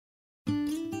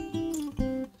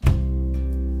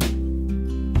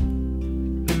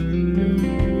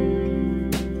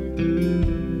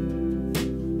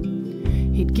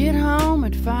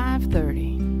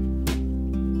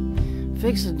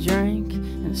fix a drink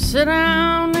and sit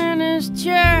down in his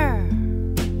chair.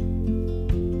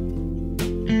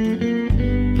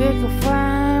 Pick a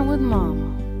fight with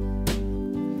mama,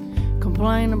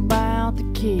 complain about the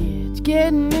kids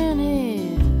getting in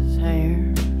his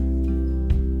hair.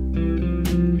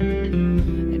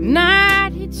 At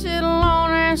night he'd sit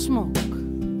alone and smoke.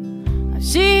 I'd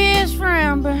see his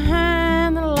frown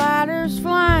behind the lighter's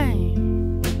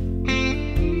flame.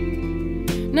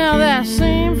 Now that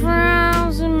same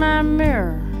frown's in my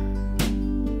mirror.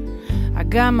 I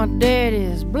got my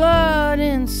daddy's blood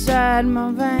inside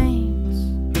my veins.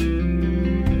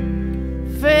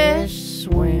 Fish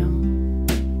swim,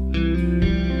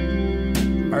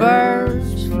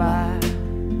 birds fly,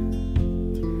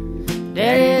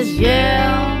 daddies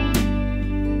yell,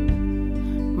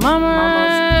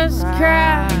 mamas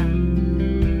cry.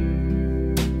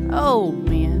 Old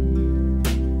men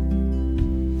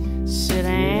sit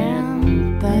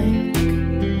and think.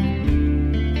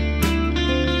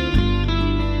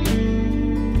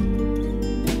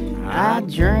 I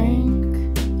drink.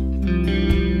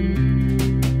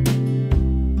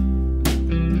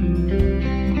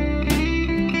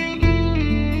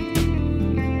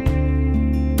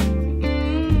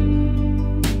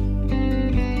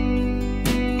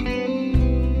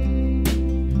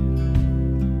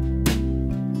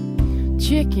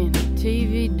 Chicken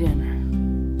TV dinner,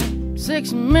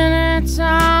 6 minutes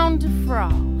on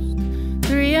defrost,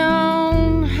 3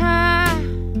 on high.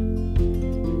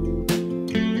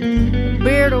 A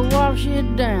beer to wash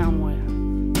it down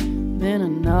with, then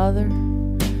another,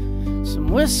 some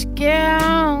whiskey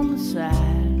on the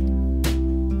side.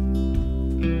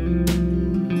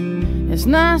 It's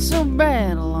not so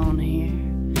bad alone here,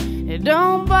 it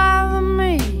don't bother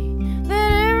me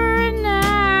that every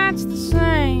night's the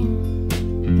same.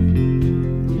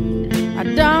 I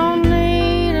don't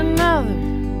need another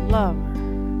lover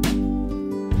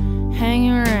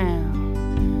hanging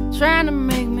around trying to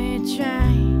make me change.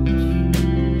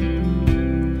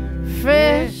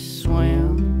 Fish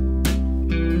swim,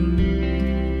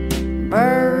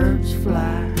 birds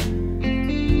fly,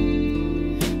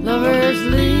 lovers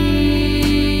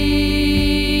leave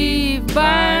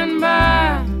by and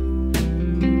by.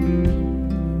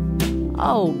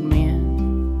 Old men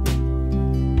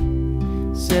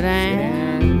sit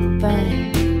and think.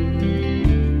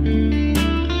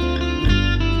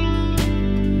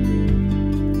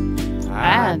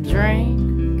 I drink.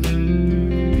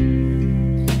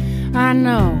 I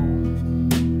know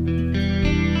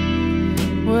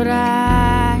what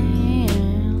I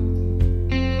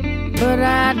am, but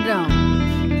I don't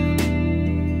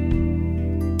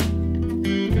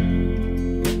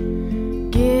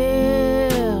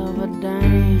give a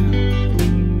damn.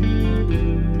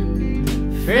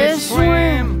 Fish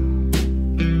swim,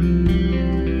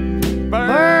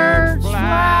 birds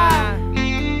fly,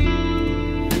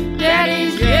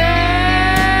 daddies yell,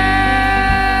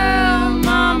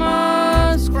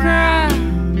 mamas cry.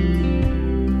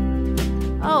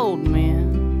 Old men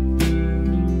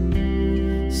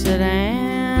sit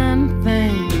and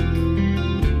think.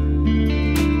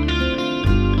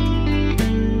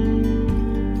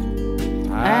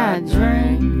 I drink.